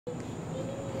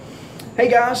Hey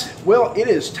guys, well, it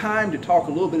is time to talk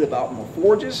a little bit about more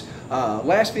forges.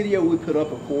 Last video we put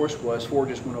up, of course, was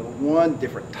Forges 101,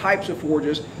 different types of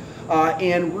forges.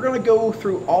 And we're going to go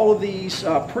through all of these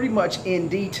pretty much in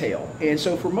detail. And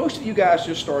so for most of you guys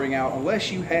just starting out,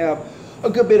 unless you have a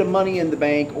good bit of money in the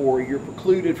bank or you're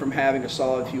precluded from having a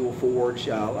solid fuel forge,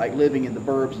 like living in the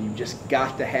burbs and you've just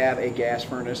got to have a gas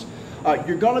furnace,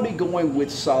 you're going to be going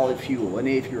with solid fuel. And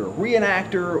if you're a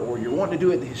reenactor or you're wanting to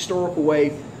do it the historical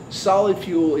way, solid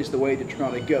fuel is the way that you're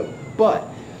going to go. But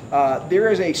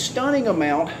there is a stunning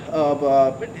amount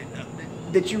of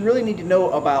that you really need to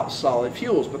know about solid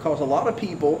fuels, because a lot of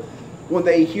people, when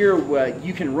they hear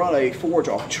you can run a forge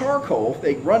off charcoal,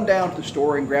 they run down to the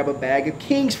store and grab a bag of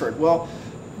Kingsford. Well,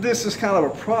 this is kind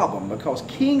of a problem, because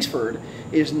Kingsford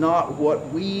is not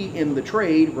what we in the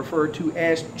trade refer to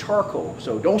as charcoal.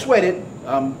 So don't sweat it,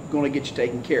 I'm going to get you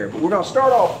taken care of. But we're going to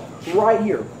start off right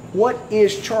here. What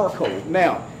is charcoal?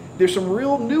 Now, there's some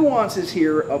real nuances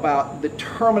here about the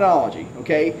terminology,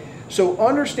 okay? So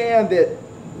understand that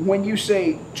when you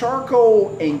say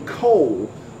charcoal and coal,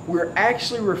 we're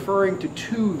actually referring to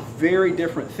two very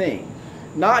different things.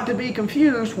 Not to be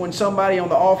confused when somebody on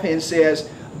the offhand says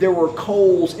there were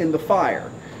coals in the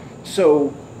fire.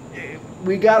 So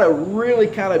we got to really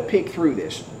kind of pick through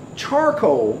this.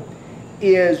 Charcoal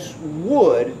is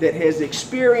wood that has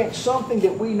experienced something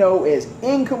that we know as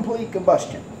incomplete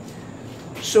combustion.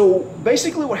 So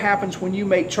basically what happens when you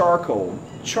make charcoal,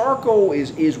 charcoal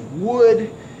is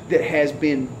wood that has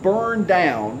been burned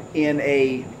down in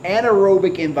a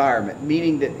anaerobic environment,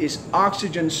 meaning that it's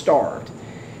oxygen starved.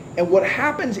 And what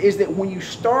happens is that when you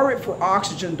starve it for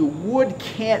oxygen, the wood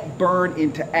can't burn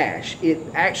into ash. It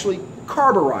actually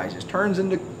carburizes, turns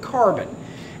into carbon.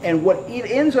 And what it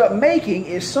ends up making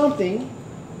is something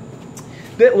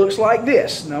that looks like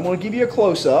this. Now I'm going to give you a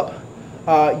close-up.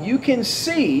 You can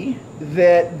see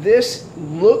that this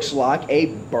looks like a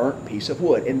burnt piece of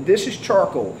wood, and this is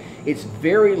charcoal. It's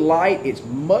very light. It's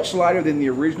much lighter than the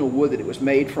original wood that it was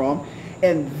made from,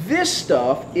 and this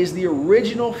stuff is the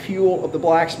original fuel of the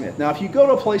blacksmith. Now if you go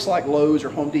to a place like Lowe's or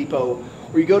Home Depot,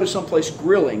 or you go to someplace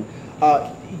grilling,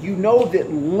 you know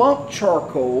that lump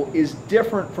charcoal is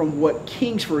different from what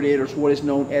Kingsford is, or what is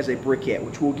known as a briquette,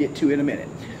 which we'll get to in a minute.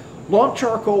 Lump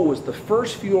charcoal was the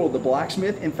first fuel of the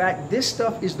blacksmith. In fact, this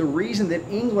stuff is the reason that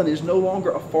England is no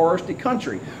longer a forested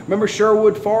country. Remember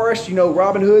Sherwood Forest, you know,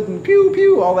 Robin Hood and pew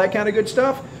pew, all that kind of good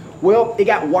stuff? Well, it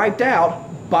got wiped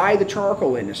out by the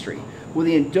charcoal industry. With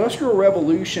the Industrial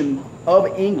Revolution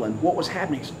of England, what was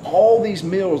happening is all these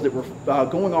mills that were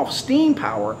going off steam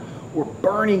power were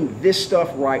burning this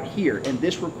stuff right here. And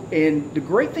the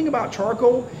great thing about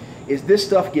charcoal is this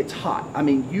stuff gets hot. I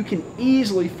mean, you can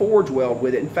easily forge weld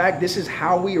with it. In fact, this is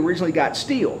how we originally got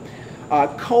steel.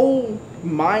 Coal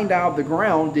mined out of the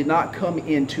ground did not come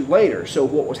in too later. So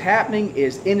what was happening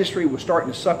is industry was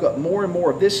starting to suck up more and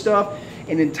more of this stuff,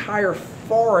 and entire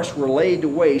forests were laid to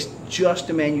waste just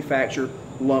to manufacture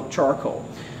lump charcoal.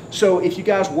 So if you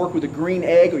guys work with a green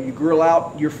egg or you grill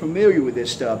out, you're familiar with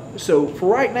this stuff. So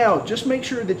for right now, just make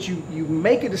sure that you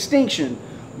make a distinction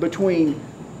between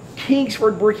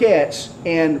Kingsford briquettes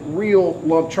and real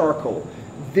lump charcoal.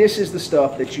 This is the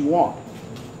stuff that you want.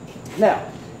 Now,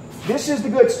 this is the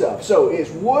good stuff. So it's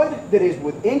wood that is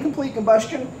with incomplete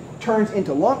combustion, turns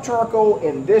into lump charcoal,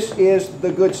 and this is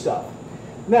the good stuff.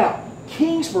 Now,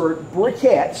 Kingsford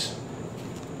briquettes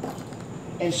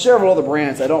and several other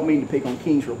brands, I don't mean to pick on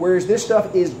Kingsford, whereas this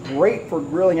stuff is great for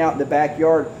grilling out in the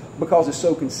backyard because it's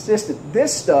so consistent.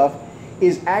 This stuff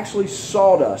is actually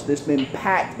sawdust that's been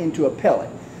packed into a pellet.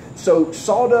 So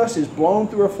sawdust is blown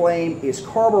through a flame, is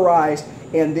carburized,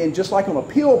 and then just like on a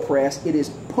peel press, it is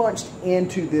punched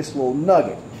into this little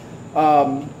nugget.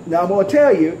 Now I'm going to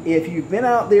tell you, if you've been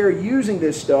out there using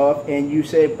this stuff and you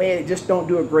say, man, it just don't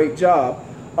do a great job,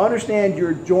 understand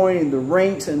you're joining the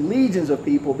ranks and legions of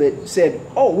people that said,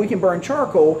 oh, we can burn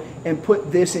charcoal and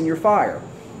put this in your fire.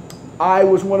 I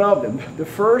was one of them. The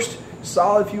first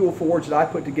solid fuel forge that I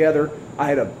put together, I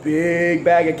had a big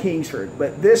bag of Kingsford,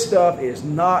 but this stuff is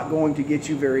not going to get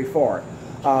you very far.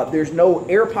 There's no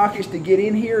air pockets to get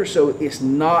in here, so it's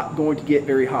not going to get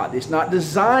very hot. It's not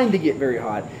designed to get very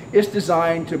hot. It's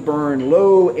designed to burn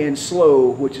low and slow,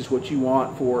 which is what you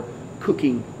want for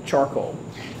cooking charcoal.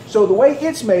 So the way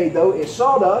it's made, though, is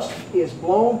sawdust is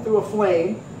blown through a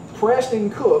flame, pressed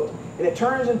and cooked, and it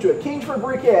turns into a Kingsford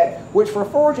briquette, which for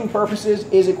forging purposes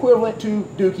is equivalent to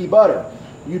dookie butter.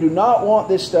 You do not want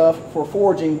this stuff for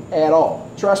forging at all.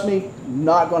 Trust me,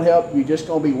 not going to help. You're just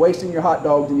going to be wasting your hot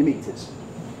dogs and your meats.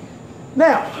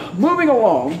 Now, moving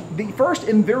along, the first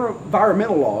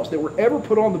environmental laws that were ever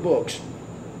put on the books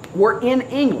were in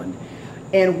England.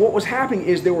 And what was happening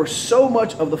is there was so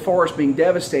much of the forest being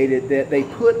devastated that they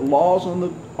put laws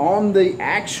on the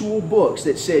actual books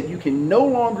that said you can no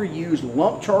longer use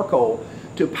lump charcoal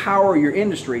to power your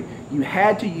industry. You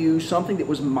had to use something that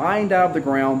was mined out of the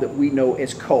ground that we know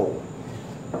as coal.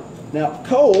 Now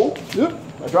coal,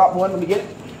 I dropped one, let me get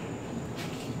it.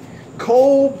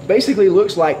 Coal basically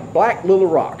looks like black little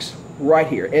rocks right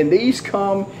here, and these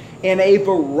come in a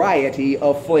variety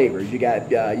of flavors. You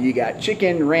got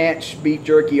chicken, ranch, beef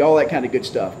jerky, all that kind of good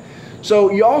stuff.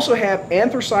 So you also have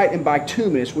anthracite and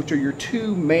bituminous, which are your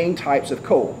two main types of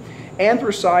coal.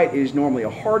 Anthracite is normally a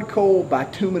hard coal,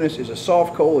 bituminous is a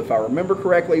soft coal, if I remember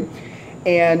correctly.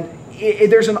 And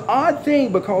there's an odd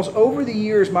thing, because over the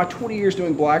years, my 20 years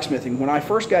doing blacksmithing, when I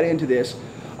first got into this,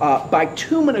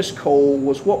 bituminous coal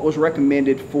was what was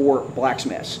recommended for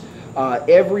blacksmiths.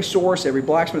 Every source, every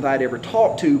blacksmith I'd ever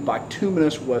talked to,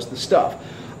 bituminous was the stuff.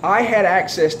 I had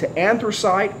access to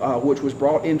anthracite, which was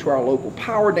brought into our local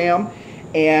power dam.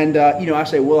 And, I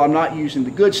say, well, I'm not using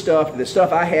the good stuff. The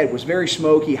stuff I had was very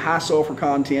smoky, high sulfur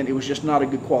content. It was just not a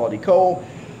good quality coal.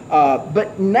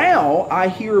 But now I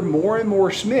hear more and more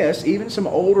smiths, even some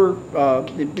older,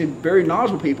 very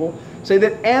knowledgeable people, say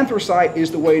that anthracite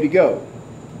is the way to go.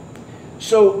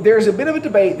 So there's a bit of a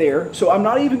debate there, so I'm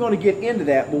not even going to get into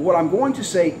that, but what I'm going to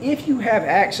say, if you have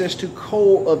access to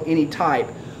coal of any type,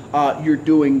 you're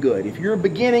doing good. If you're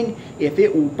beginning, if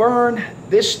it will burn,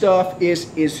 this stuff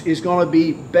is going to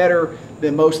be better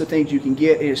than most of the things you can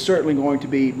get. It is certainly going to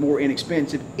be more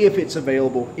inexpensive if it's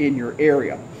available in your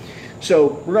area.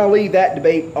 So we're going to leave that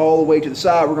debate all the way to the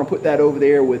side. We're going to put that over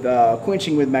there with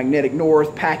quenching with magnetic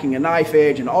north, packing a knife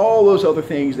edge, and all those other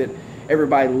things that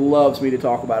everybody loves me to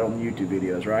talk about on the YouTube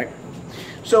videos, right?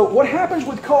 So what happens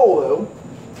with coal, though,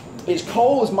 is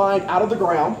coal is mined out of the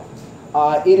ground.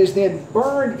 It is then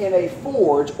burned in a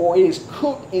forge, or it is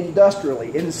cooked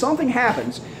industrially. And something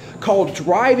happens called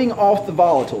driving off the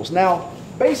volatiles. Now,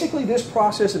 basically this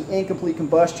process of incomplete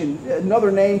combustion,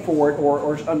 another name for it,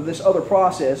 or this other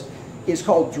process, is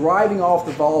called driving off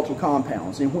the volatile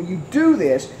compounds. And when you do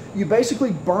this, you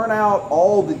basically burn out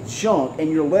all the junk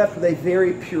and you're left with a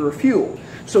very pure fuel.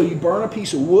 So you burn a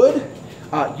piece of wood,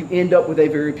 you end up with a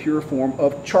very pure form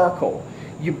of charcoal.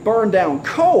 You burn down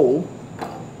coal,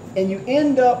 and you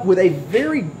end up with a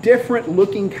very different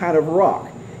looking kind of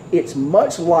rock. It's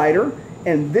much lighter,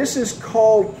 and this is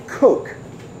called coke.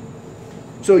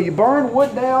 So you burn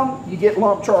wood down, you get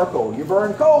lump charcoal. You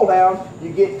burn coal down,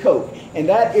 you get coke. And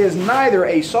that is neither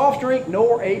a soft drink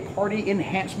nor a party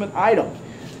enhancement item.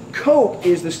 Coke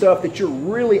is the stuff that you're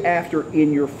really after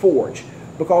in your forge.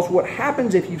 Because what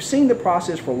happens, if you've seen the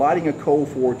process for lighting a coal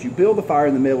forge, you build the fire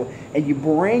in the middle and you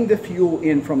bring the fuel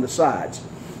in from the sides.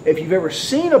 If you've ever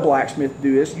seen a blacksmith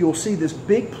do this, you'll see this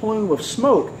big plume of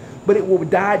smoke, but it will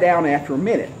die down after a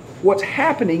minute. What's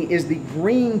happening is the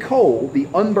green coal, the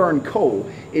unburned coal,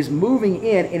 is moving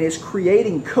in and is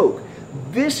creating coke.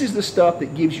 This is the stuff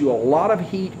that gives you a lot of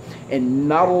heat and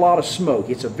not a lot of smoke.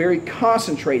 It's a very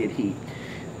concentrated heat.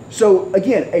 So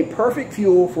again, a perfect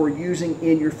fuel for using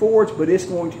in your forge, but it's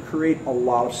going to create a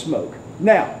lot of smoke.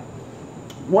 Now,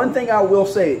 one thing I will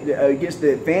say against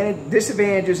the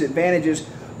disadvantages, advantages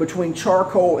between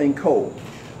charcoal and coal.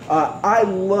 I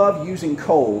love using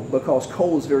coal because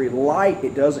coal is very light.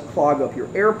 It doesn't clog up your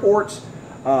airports.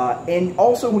 And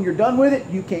also when you're done with it,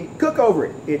 you can cook over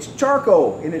it. It's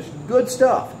charcoal and it's good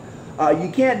stuff.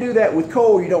 You can't do that with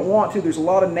coal. You don't want to. There's a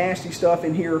lot of nasty stuff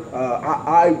in here.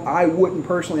 I wouldn't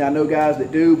personally. I know guys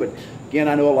that do, but again,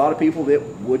 I know a lot of people that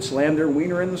would slam their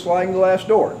wiener in the sliding glass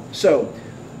door. So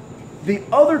the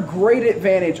other great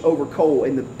advantage over coal,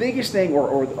 and the biggest thing,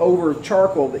 or over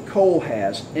charcoal that coal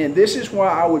has, and this is why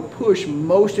I would push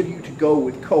most of you to go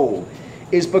with coal,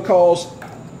 is because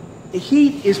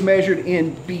heat is measured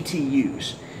in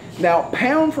BTUs. Now,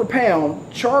 pound for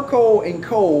pound, charcoal and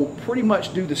coal pretty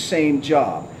much do the same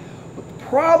job. But the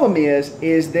problem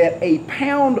is that a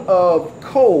pound of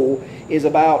coal is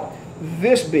about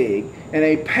this big, and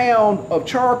a pound of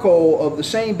charcoal of the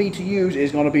same BTUs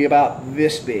is going to be about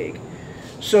this big.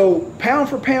 So pound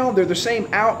for pound, they're the same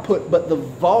output, but the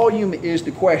volume is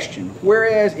the question.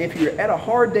 Whereas if you're at a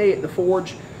hard day at the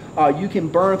forge, you can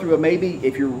burn through maybe,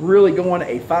 if you're really going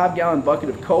a 5-gallon bucket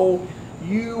of coal,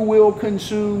 you will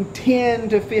consume 10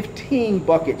 to 15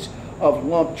 buckets of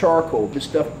lump charcoal. This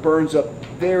stuff burns up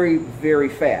very, very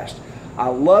fast. I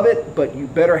love it, but you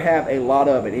better have a lot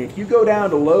of it. And if you go down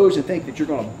to Lowe's and think that you're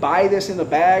going to buy this in a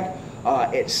bag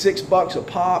at $6 a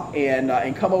pop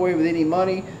and come away with any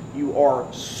money, you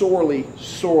are sorely,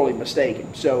 sorely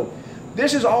mistaken. So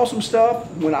this is awesome stuff.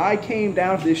 When I came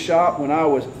down to this shop, when I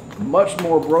was much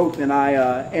more broke than I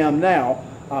am now,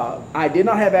 I did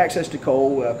not have access to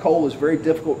coal. Coal is very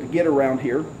difficult to get around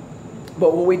here.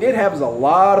 But what we did have is a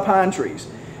lot of pine trees.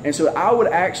 And so I would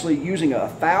actually, using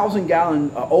a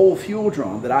 1,000-gallon old fuel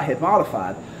drum that I had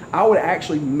modified, I would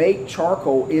actually make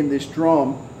charcoal in this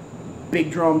drum,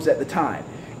 big drums at the time.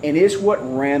 And it's what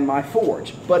ran my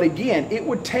forge. But again, it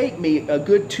would take me a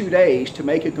good 2 days to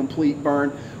make a complete burn,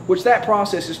 which that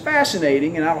process is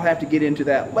fascinating, and I'll have to get into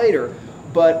that later.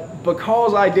 But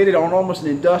because I did it on almost an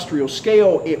industrial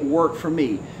scale, it worked for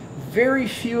me. Very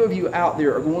few of you out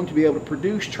there are going to be able to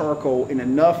produce charcoal in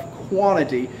enough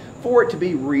quantity for it to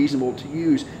be reasonable to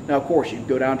use. Now, of course, you can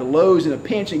go down to Lowe's in a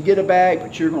pinch and get a bag,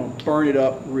 but you're going to burn it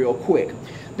up real quick.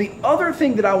 The other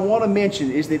thing that I want to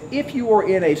mention is that if you are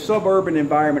in a suburban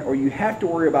environment, or you have to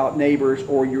worry about neighbors,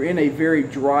 or you're in a very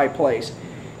dry place,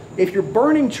 if you're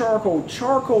burning charcoal,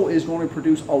 charcoal is going to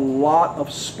produce a lot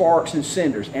of sparks and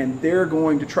cinders, and they're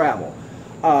going to travel.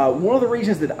 One of the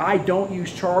reasons that I don't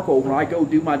use charcoal when I go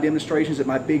do my demonstrations at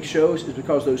my big shows is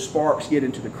because those sparks get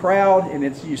into the crowd,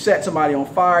 and you set somebody on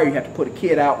fire, you have to put a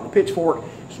kid out with a pitchfork.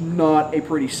 It's not a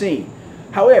pretty scene.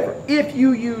 However, if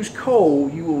you use coal,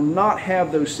 you will not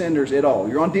have those cinders at all.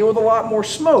 You're going to deal with a lot more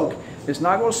smoke. It's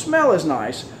not going to smell as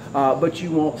nice, but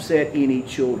you won't set any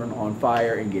children on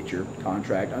fire and get your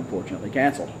contract, unfortunately,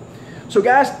 canceled. So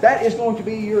guys, that is going to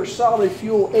be your solid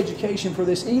fuel education for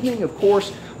this evening. Of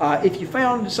course, if you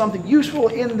found something useful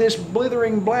in this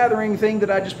blathering thing that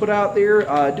I just put out there,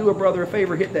 do a brother a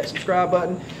favor, hit that subscribe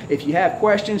button. If you have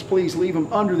questions, please leave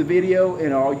them under the video,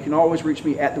 and you can always reach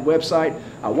me at the website.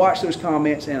 I watch those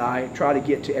comments, and I try to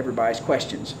get to everybody's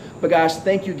questions. But guys,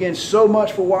 thank you again so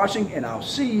much for watching, and I'll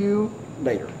see you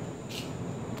later.